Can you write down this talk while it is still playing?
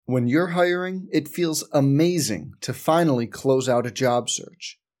When you're hiring, it feels amazing to finally close out a job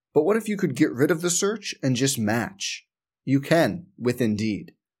search. But what if you could get rid of the search and just match? You can with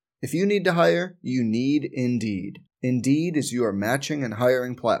Indeed. If you need to hire, you need Indeed. Indeed is your matching and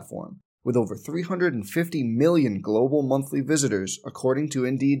hiring platform. With over 350 million global monthly visitors, according to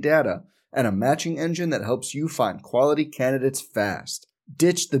Indeed data, and a matching engine that helps you find quality candidates fast.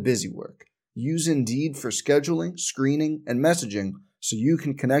 Ditch the busy work. Use Indeed for scheduling, screening, and messaging so you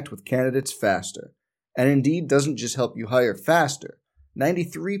can connect with candidates faster. And Indeed doesn't just help you hire faster.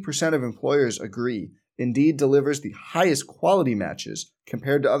 93% of employers agree Indeed delivers the highest quality matches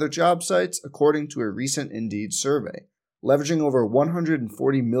compared to other job sites, according to a recent Indeed survey. Leveraging over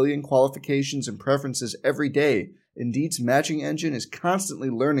 140 million qualifications and preferences every day, Indeed's matching engine is constantly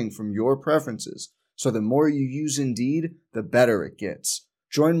learning from your preferences, so the more you use Indeed, the better it gets.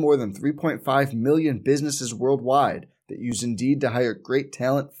 Join more than 3.5 million businesses worldwide that use Indeed to hire great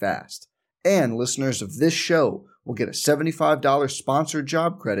talent fast. And listeners of this show will get a $75 sponsored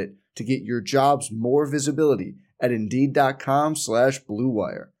job credit to get your jobs more visibility at Indeed.com/Blue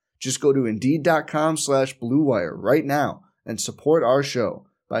Wire. Just go to Indeed.com/Blue Wire right now and support our show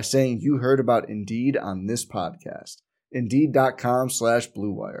by saying you heard about Indeed on this podcast.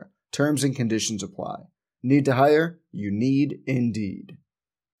 Indeed.com/Blue Wire. Terms and conditions apply. Need to hire? You need Indeed.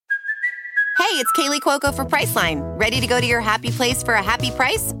 Hey, it's Kaylee Cuoco for Priceline. Ready to go to your happy place for a happy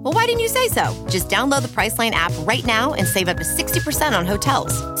price? Well, why didn't you say so? Just download the Priceline app right now and save up to 60% on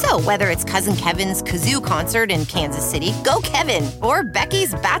hotels. So whether it's Cousin Kevin's Kazoo Concert in Kansas City, go Kevin, or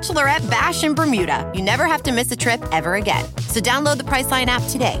Becky's Bachelorette Bash in Bermuda, you never have to miss a trip ever again. So download the Priceline app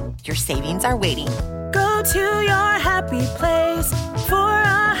today. Your savings are waiting. Go to your happy place for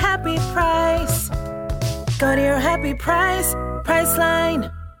a happy price. Go to your happy price,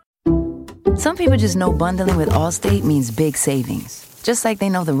 Priceline. Some people just know bundling with Allstate means big savings. Just like they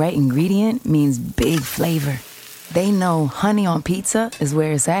know the right ingredient means big flavor. They know honey on pizza is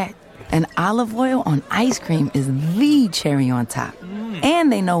where it's at. And olive oil on ice cream is the cherry on top.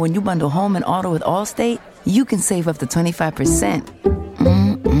 And they know when you bundle home and auto with Allstate, you can save up to 25%.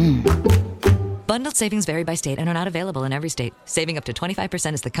 Bundled savings vary by state and are not available in every state. Saving up to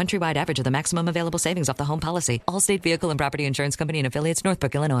 25% is the countrywide average of the maximum available savings off the home policy. Allstate Vehicle and Property Insurance Company and Affiliates,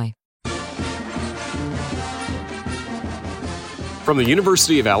 Northbrook, Illinois. From the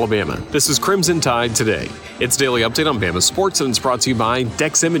University of Alabama, this is Crimson Tide Today. It's daily update on Bama sports, and it's brought to you by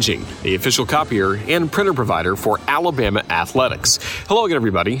Dex Imaging, the official copier and printer provider for Alabama athletics. Hello again,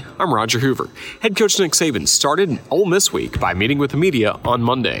 everybody. I'm Roger Hoover. Head coach Nick Saban started Ole Miss week by meeting with the media on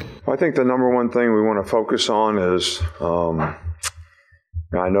Monday. I think the number one thing we want to focus on is, I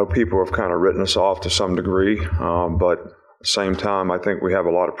know people have kind of written us off to some degree, but at the same time, I think we have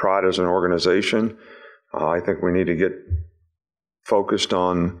a lot of pride as an organization. I think we need to get focused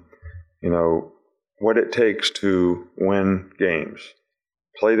on, what it takes to win games.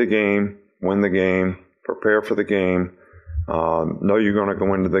 Play the game, win the game, prepare for the game. Know you're going to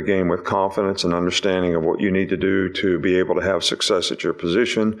go into the game with confidence and understanding of what you need to do to be able to have success at your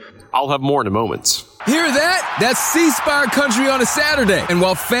position. I'll have more in a moment. Hear that? That's C Spire Country on a Saturday. And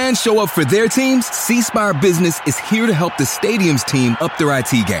while fans show up for their teams, C Spire Business is here to help the stadium's team up their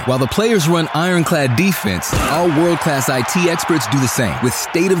IT game. While the players run ironclad defense, our world-class IT experts do the same with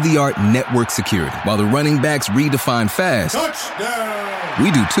state-of-the-art network security. While the running backs redefine fast, touchdown! We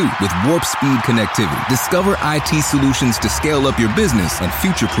do too with warp speed connectivity. Discover IT solutions to scale up your business and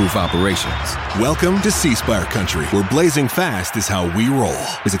future-proof operations. Welcome to C Spire Country, where blazing fast is how we roll.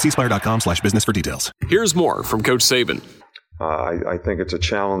 Visit cspire.com/business for details. Here's more from Coach Saban. I think it's a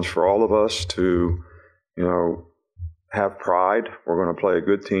challenge for all of us to, have pride. We're going to play a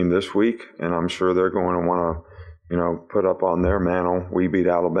good team this week, and I'm sure they're going to want to, put up on their mantle, we beat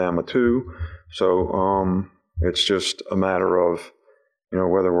Alabama too. So it's just a matter of,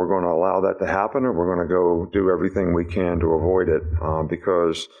 whether we're going to allow that to happen or we're going to go do everything we can to avoid it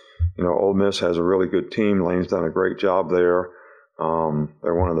because, Ole Miss has a really good team. Lane's done a great job there.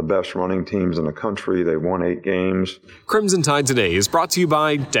 They're one of the best running teams in the country. They won 8 games. Crimson Tide Today is brought to you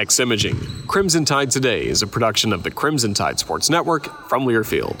by Dex Imaging. Crimson Tide Today is a production of the Crimson Tide Sports Network from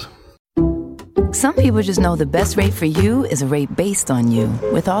Learfield. Some people just know the best rate for you is a rate based on you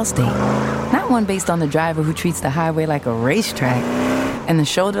with Allstate. Not one based on the driver who treats the highway like a racetrack and the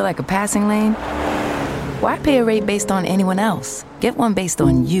shoulder like a passing lane. Why pay a rate based on anyone else? Get one based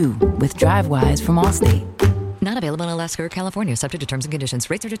on you with DriveWise from Allstate. Not available in Alaska or California, subject to terms and conditions.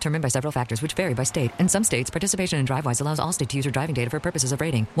 Rates are determined by several factors, which vary by state. In some states, participation in DriveWise allows Allstate to use your driving data for purposes of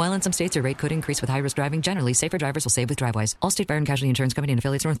rating. While in some states, your rate could increase with high-risk driving. Generally, safer drivers will save with DriveWise. Allstate Fire and Casualty Insurance Company and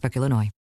Affiliates, Northbrook, Illinois.